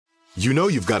You know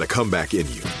you've got a comeback in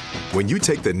you. When you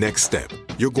take the next step,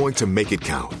 you're going to make it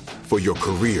count for your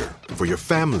career, for your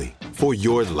family, for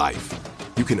your life.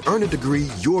 You can earn a degree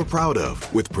you're proud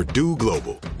of with Purdue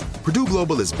Global. Purdue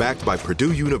Global is backed by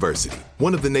Purdue University,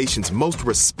 one of the nation's most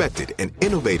respected and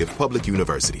innovative public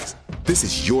universities. This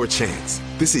is your chance.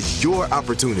 This is your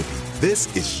opportunity.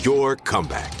 This is your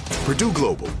comeback. Purdue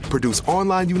Global, Purdue's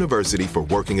online university for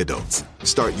working adults.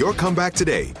 Start your comeback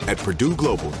today at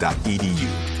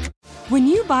purdueglobal.edu. When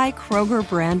you buy Kroger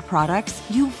brand products,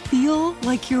 you feel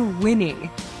like you're winning.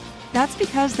 That's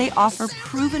because they offer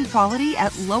proven quality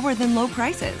at lower than low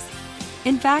prices.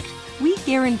 In fact, we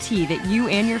guarantee that you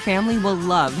and your family will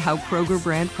love how Kroger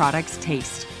brand products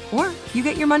taste, or you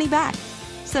get your money back.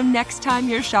 So next time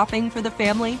you're shopping for the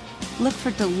family, look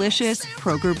for delicious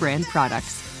Kroger brand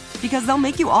products, because they'll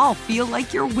make you all feel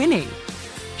like you're winning.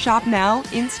 Shop now,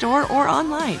 in-store, or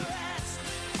online.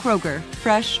 Kroger,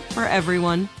 fresh for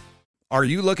everyone. Are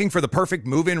you looking for the perfect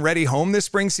move-in ready home this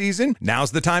spring season?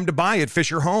 Now's the time to buy at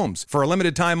Fisher Homes. For a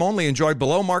limited time only, enjoy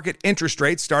below-market interest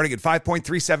rates starting at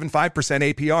 5.375%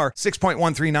 APR,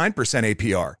 6.139%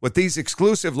 APR. With these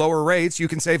exclusive lower rates, you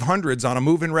can save hundreds on a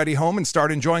move-in ready home and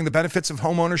start enjoying the benefits of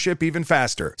homeownership even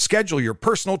faster. Schedule your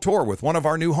personal tour with one of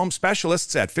our new home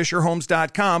specialists at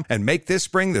FisherHomes.com and make this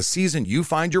spring the season you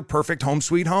find your perfect home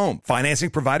sweet home. Financing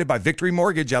provided by Victory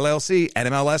Mortgage, LLC,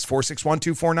 NMLS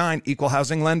 461249, Equal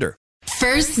Housing Lender.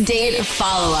 First Date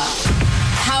Follow-Up.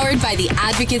 Powered by the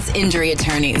Advocates Injury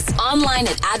Attorneys. Online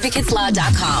at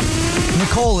advocateslaw.com.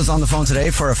 Nicole is on the phone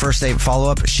today for a first date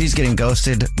follow-up. She's getting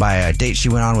ghosted by a date she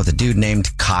went on with a dude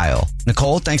named Kyle.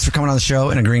 Nicole, thanks for coming on the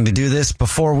show and agreeing to do this.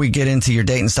 Before we get into your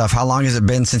date and stuff, how long has it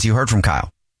been since you heard from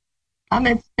Kyle?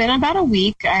 It's been about a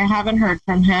week. I haven't heard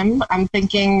from him. I'm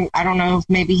thinking, I don't know if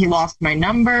maybe he lost my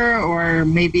number or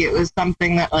maybe it was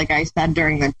something that, like I said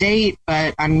during the date,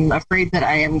 but I'm afraid that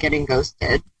I am getting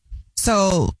ghosted.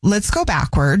 So let's go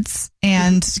backwards.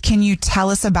 And can you tell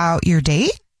us about your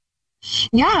date?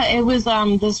 Yeah, it was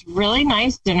this really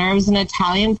nice dinner. It was an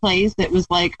Italian place. It was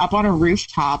like up on a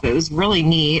rooftop. It was really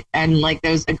neat. And like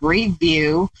there was a great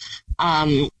view.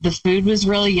 The food was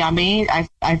really yummy. I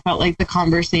felt like the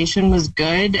conversation was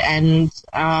good. And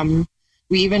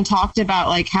we even talked about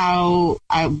like how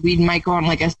we might go on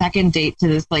like a second date to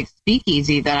this like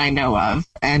speakeasy that I know of.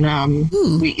 And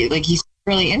he's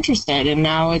really interested. And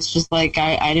now it's just like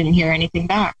I didn't hear anything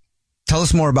back. Tell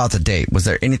us more about the date. Was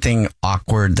there anything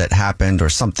awkward that happened or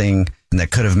something that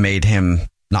could have made him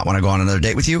not want to go on another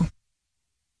date with you?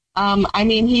 I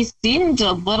mean, he seemed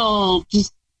a little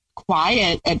just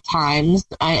quiet at times.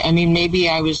 I mean, maybe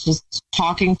I was just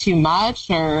talking too much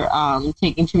or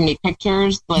taking too many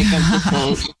pictures, like of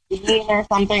just a scene or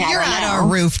something. You're I don't on know.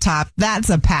 a rooftop. That's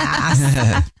a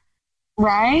pass.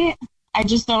 Right? I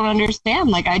just don't understand.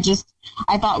 Like, I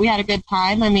thought we had a good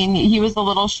time. I mean, he was a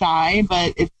little shy,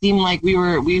 but it seemed like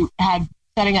we had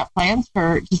setting up plans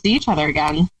to see each other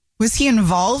again. Was he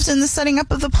involved in the setting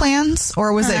up of the plans,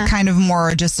 or was it kind of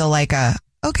more just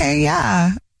okay,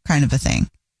 yeah, kind of a thing?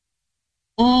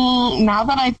 Now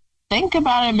that I think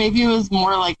about it, maybe it was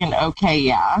more like an okay,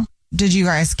 yeah. Did you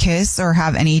guys kiss or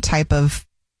have any type of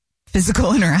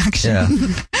physical interaction?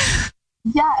 Yeah.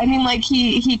 Yeah, I mean, like,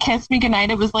 he kissed me goodnight.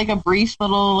 It was like a brief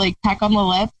little, like, peck on the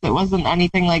lips. It wasn't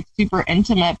anything, like, super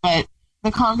intimate, but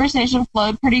the conversation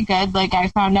flowed pretty good. Like, I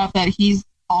found out that he's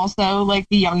also, like,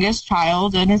 the youngest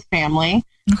child in his family.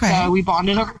 Okay. So we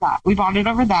bonded over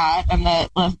that. And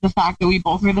the fact that we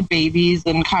both were the babies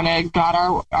and kind of got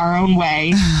our own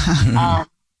way.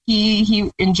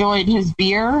 He enjoyed his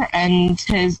beer and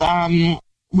his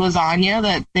lasagna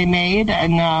that they made.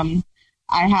 And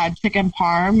I had chicken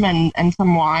parm and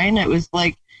some wine. It was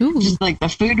like, just like the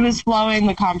food was flowing.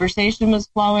 The conversation was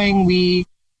flowing. We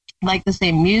liked the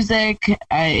same music.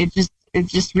 It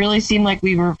just really seemed like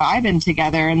we were vibing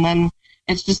together. And then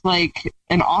it's just like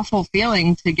an awful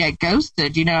feeling to get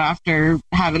ghosted, after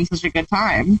having such a good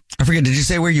time. I forget, did you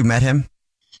say where you met him?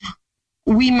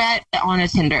 We met on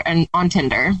Tinder. On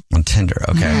Tinder,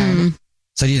 okay. Mm-hmm.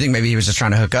 So do you think maybe he was just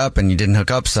trying to hook up and you didn't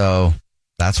hook up, so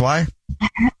that's why?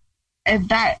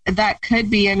 That could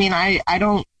be. I mean, I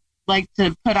don't like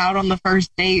to put out on the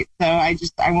first date, so I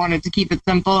wanted to keep it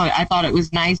simple. I thought it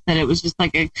was nice that it was just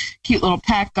like a cute little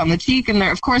peck on the cheek, and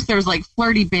there was like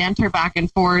flirty banter back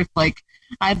and forth. Like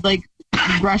I'd like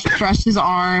brush his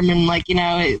arm, and like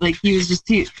he was just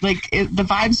the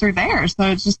vibes are there. So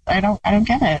it's just I don't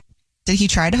get it. Did he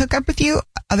try to hook up with you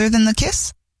other than the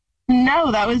kiss?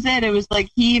 No, that was it. It was like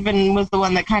he even was the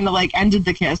one that kind of like ended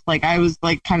the kiss. Like I was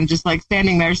like kind of just like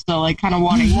standing there still like kind of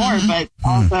wanting more, but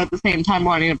also at the same time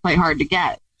wanting to play hard to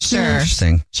get. Sure.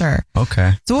 Interesting. Sure.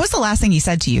 Okay. So what was the last thing he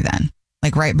said to you then?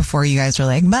 Like right before you guys were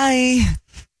like, bye.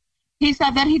 He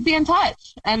said that he'd be in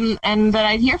touch and that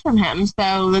I'd hear from him.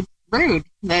 So that's rude.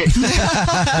 All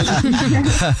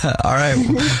right.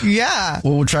 Yeah.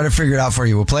 Well, we'll try to figure it out for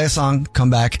you. We'll play a song,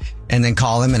 come back, and then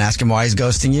call him and ask him why he's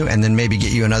ghosting you, and then maybe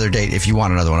get you another date if you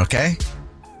want another one, okay?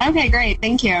 Okay, great.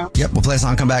 Thank you. Yep, we'll play a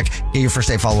song, come back, get your first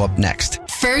date follow-up next.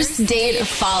 First date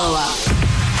follow-up.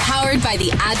 Powered by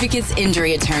the Advocates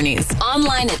Injury Attorneys.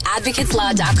 Online at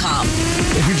advocateslaw.com.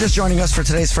 If you're just joining us for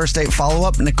today's first date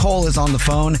follow-up, Nicole is on the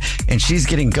phone, and she's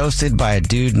getting ghosted by a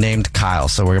dude named Kyle.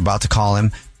 So we're about to call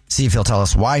him, see if he'll tell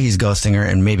us why he's ghosting her,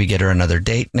 and maybe get her another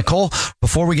date. Nicole,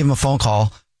 before we give him a phone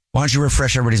call, why don't you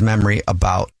refresh everybody's memory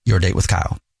about your date with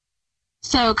Kyle?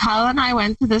 So Kyle and I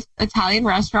went to this Italian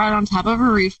restaurant on top of a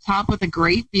rooftop with a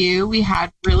great view. We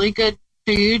had really good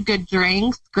food, good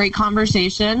drinks, great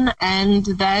conversation. And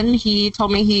then he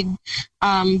told me he'd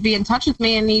be in touch with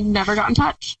me, and he never got in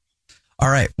touch. All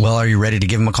right. Well, are you ready to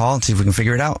give him a call and see if we can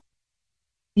figure it out?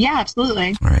 Yeah,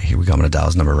 absolutely. All right. Here we go. I'm going to dial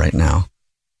his number right now.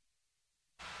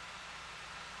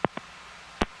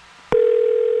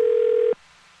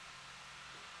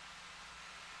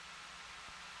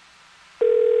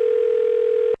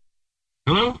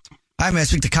 Hello? Hi, may I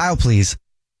speak to Kyle, please?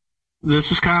 This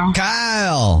is Kyle.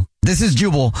 Kyle! This is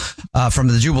Jubal from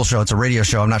the Jubal Show. It's a radio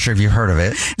show. I'm not sure if you've heard of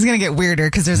it. It's going to get weirder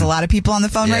because there's a lot of people on the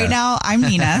phone right now. I'm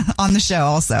Nina on the show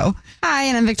also. Hi,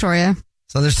 and I'm Victoria.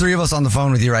 So there's three of us on the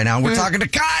phone with you right now. And we're talking to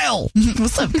Kyle.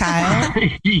 What's up, Kyle?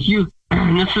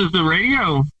 This is the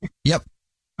radio. Yep.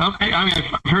 Okay. I mean,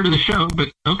 I've heard of the show, but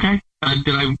okay.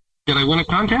 Did I win a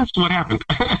contest? What happened?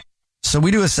 So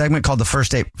we do a segment called the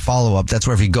First Date Follow-Up. That's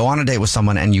where if you go on a date with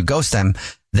someone and you ghost them,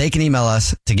 they can email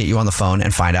us to get you on the phone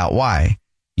and find out why.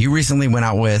 You recently went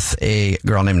out with a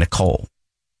girl named Nicole.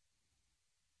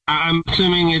 I'm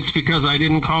assuming it's because I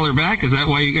didn't call her back. Is that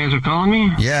why you guys are calling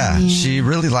me? Yeah, she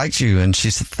really liked you, and she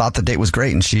thought the date was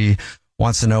great, and she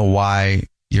wants to know why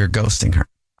you're ghosting her.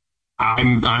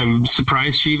 I'm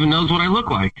surprised she even knows what I look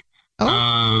like.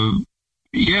 Oh.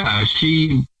 Yeah,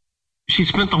 she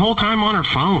spent the whole time on her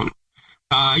phone.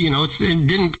 It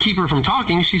didn't keep her from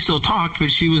talking. She still talked, but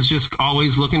she was just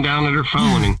always looking down at her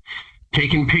phone and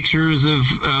taking pictures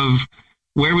of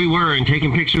where we were, and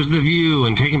taking pictures of the view,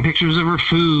 and taking pictures of her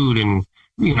food, and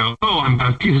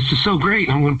this is so great.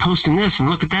 I'm posting this, and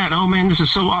look at that. Oh man, this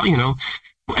is so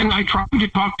And I tried to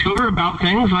talk to her about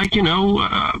things like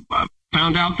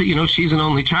found out that she's an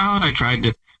only child. I tried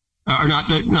to, or not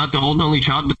the old only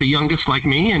child, but the youngest like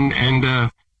me,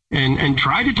 and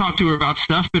tried to talk to her about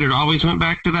stuff, but it always went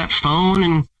back to that phone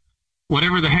and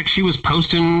whatever the heck she was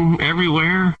posting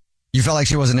everywhere. You felt like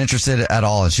she wasn't interested at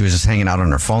all, and she was just hanging out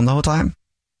on her phone the whole time?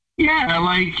 Yeah,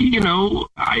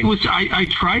 I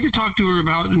tried to talk to her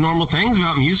about normal things,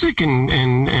 about music and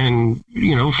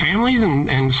families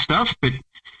and stuff, but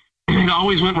it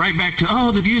always went right back to,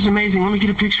 oh, the view's amazing. Let me get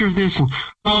a picture of this, and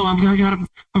oh, I've got to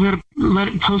let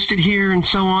it post it here, and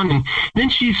so on. And then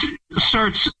she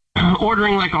starts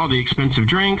ordering like all the expensive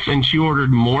drinks, and she ordered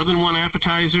more than one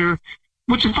appetizer,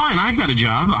 which is fine. I've got a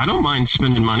job. I don't mind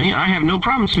spending money. I have no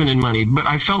problem spending money, but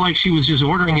I felt like she was just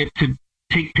ordering it to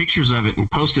take pictures of it and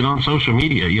post it on social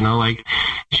media. Like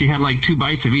she had like 2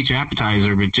 bites of each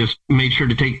appetizer, but just made sure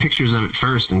to take pictures of it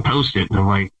first and post it. And I'm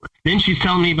like, then she's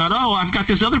telling me about, oh, I've got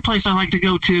this other place I like to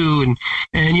go to,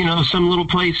 and some little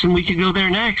place, and we could go there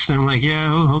next. And I'm like,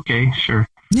 yeah, okay, sure.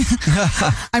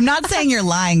 I'm not saying you're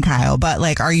lying, Kyle, but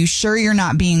like, are you sure you're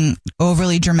not being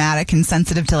overly dramatic and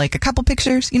sensitive to like a couple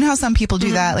pictures? You know how some people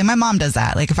do that? Like my mom does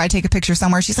that. Like if I take a picture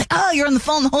somewhere, she's like, oh, you're on the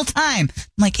phone the whole time. I'm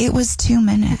like, it was 2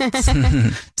 minutes.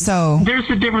 So there's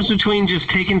a difference between just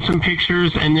taking some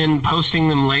pictures and then posting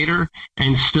them later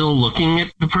and still looking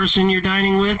at the person you're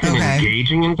dining with and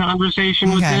engaging in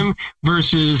conversation with them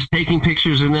versus taking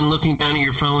pictures and then looking down at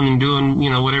your phone and doing,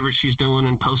 whatever she's doing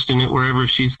and posting it wherever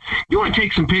you want to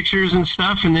take some pictures and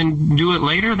stuff and then do it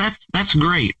later. That's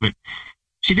great. But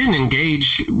she didn't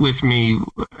engage with me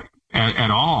at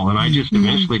all. And I just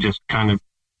eventually just kind of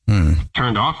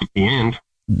turned off at the end.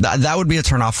 That would be a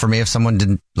turn off for me if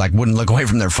someone wouldn't look away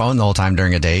from their phone the whole time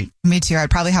during a date. Me too.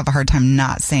 I'd probably have a hard time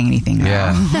not saying anything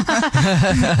now.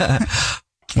 Yeah.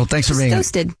 Well, thanks for being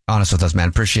honest with us, man.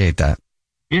 Appreciate that.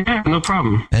 Yeah, no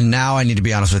problem. And now I need to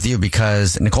be honest with you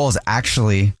because Nicole is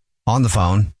actually on the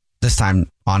phone, this time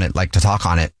on it, like to talk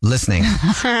on it, listening,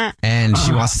 and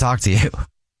she wants to talk to you.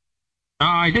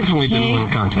 I definitely didn't win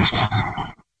the contest.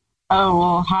 Oh,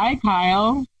 well, hi,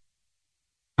 Kyle.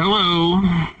 Hello.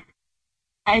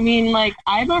 I mean,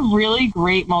 I'm a really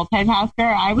great multitasker.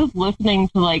 I was listening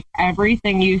to,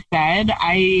 everything you said.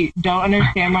 I don't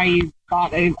understand why you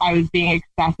thought I was being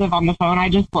excessive on the phone. I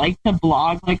just like to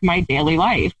blog, my daily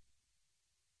life.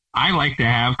 I like to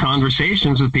have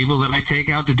conversations with people that I take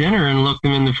out to dinner and look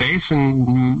them in the face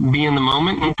and be in the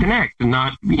moment and connect and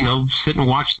not, sit and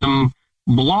watch them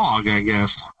blog, I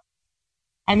guess.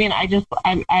 I mean, I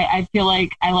feel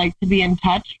like I like to be in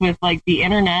touch with like the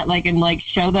internet, like, and like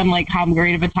show them like how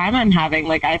great of a time I'm having.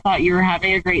 Like, I thought you were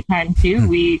having a great time too.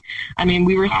 We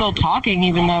were still talking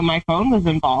even though my phone was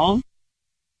involved.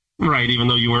 Right. Even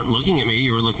though you weren't looking at me,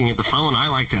 you were looking at the phone. I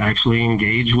like to actually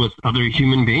engage with other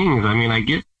human beings. I mean, I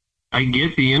get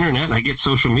the internet, I get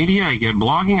social media, I get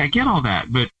blogging, I get all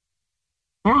that, but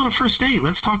we're on a first date.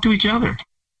 Let's talk to each other.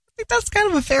 I think that's kind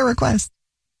of a fair request.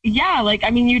 Yeah, like,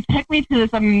 I mean, you took me to this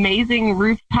amazing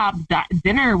rooftop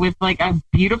dinner with, like, a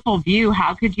beautiful view.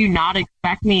 How could you not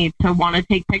expect me to want to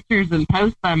take pictures and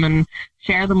post them and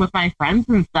share them with my friends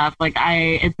and stuff? Like,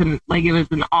 it was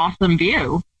an awesome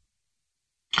view.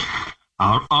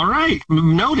 All right.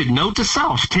 Noted. Note to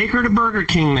self. Take her to Burger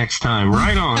King next time.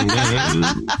 Right on.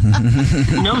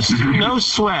 No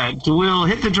sweat. We'll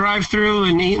hit the drive-through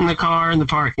and eat in the car in the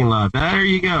parking lot. There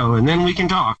you go. And then we can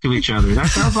talk to each other. That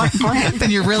sounds like a plan. Then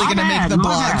you're really going to make the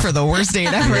blog for the worst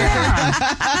date ever.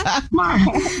 Yeah. My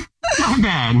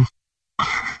bad.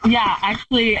 Yeah,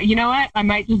 actually, you know what? I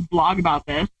might just blog about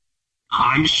this.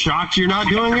 I'm shocked you're not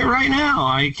doing it right now.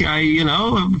 I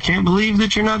can't believe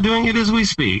that you're not doing it as we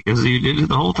speak, as you did it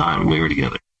the whole time we were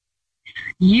together.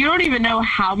 You don't even know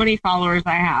how many followers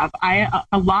I have.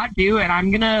 A lot do, and I'm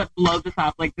going to blow this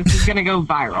up. Like, this is going to go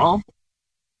viral.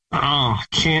 Oh,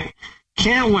 can't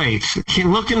wait.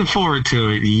 Looking forward to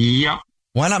it. Yep.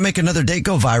 Why not make another date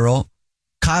go viral?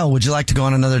 Kyle, would you like to go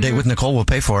on another date with Nicole? We'll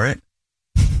pay for it.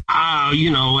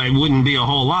 It wouldn't be a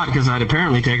whole lot because I'd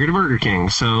apparently take her to Burger King.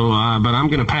 So, but I'm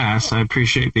going to pass. I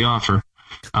appreciate the offer.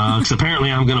 Because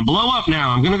apparently I'm going to blow up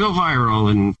now. I'm going to go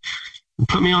viral and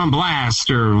put me on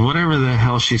blast or whatever the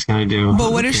hell she's going to do.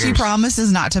 But what if she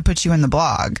promises not to put you in the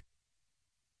blog?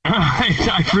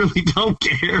 I really don't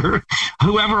care.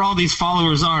 Whoever all these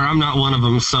followers are, I'm not one of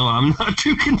them. So I'm not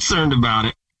too concerned about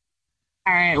it.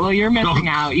 All right. Well, you're missing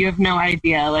out. You have no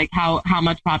idea, like, how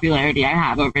much popularity I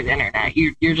have over the internet.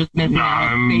 You're just missing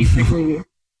out, basically.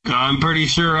 I'm pretty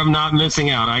sure I'm not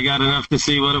missing out. I got enough to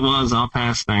see what it was. I'll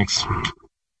pass. Thanks.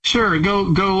 Sure.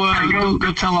 Go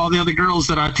tell all the other girls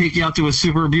that I take you out to a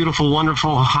super beautiful,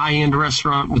 wonderful, high-end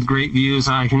restaurant with great views.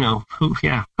 Go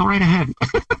right ahead.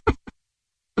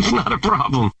 It's not a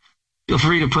problem. Feel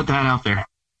free to put that out there.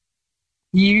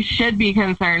 You should be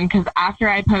concerned because after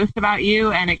I post about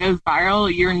you and it goes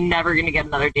viral, you're never going to get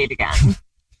another date again.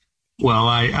 Well,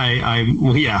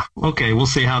 yeah. Okay, we'll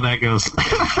see how that goes.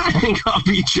 I think I'll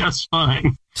be just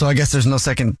fine. So I guess there's no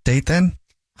second date then?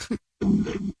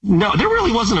 No, there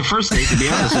really wasn't a first date, to be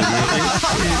honest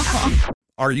with you.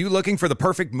 Are you looking for the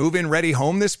perfect move-in ready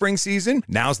home this spring season?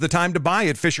 Now's the time to buy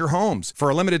at Fisher Homes. For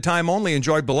a limited time only,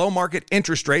 enjoy below-market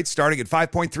interest rates starting at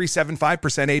 5.375%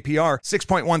 APR,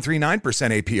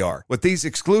 6.139% APR. With these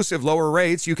exclusive lower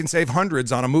rates, you can save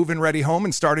hundreds on a move-in ready home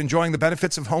and start enjoying the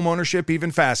benefits of homeownership even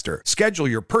faster. Schedule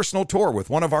your personal tour with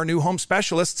one of our new home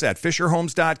specialists at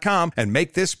FisherHomes.com and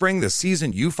make this spring the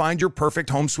season you find your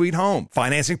perfect home sweet home.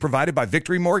 Financing provided by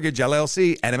Victory Mortgage,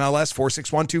 LLC, NMLS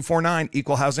 461249,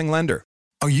 Equal Housing Lender.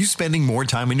 Are you spending more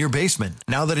time in your basement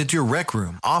now that it's your rec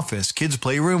room, office, kids'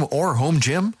 playroom, or home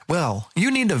gym? Well,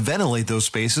 you need to ventilate those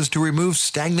spaces to remove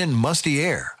stagnant, musty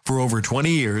air. For over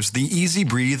 20 years, the Easy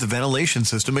Breathe ventilation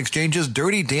system exchanges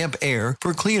dirty, damp air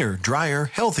for cleaner, drier,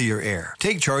 healthier air.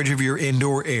 Take charge of your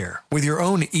indoor air with your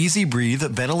own Easy Breathe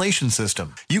ventilation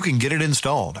system. You can get it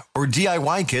installed, or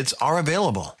DIY kits are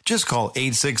available. Just call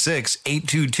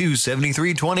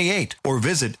 866-822-7328 or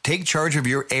visit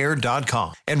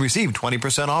takechargeofyourair.com and receive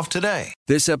 20% off today.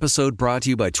 This episode brought to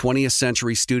you by 20th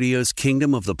Century Studios'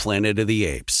 Kingdom of the Planet of the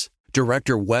Apes.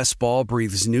 Director Wes Ball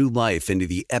breathes new life into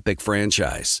the epic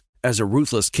franchise. As a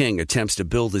ruthless king attempts to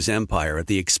build his empire at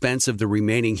the expense of the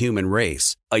remaining human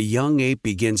race, a young ape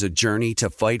begins a journey to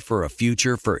fight for a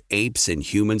future for apes and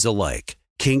humans alike.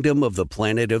 Kingdom of the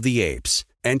Planet of the Apes.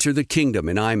 Enter the kingdom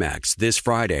in IMAX this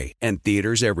Friday and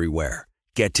theaters everywhere.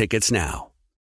 Get tickets now.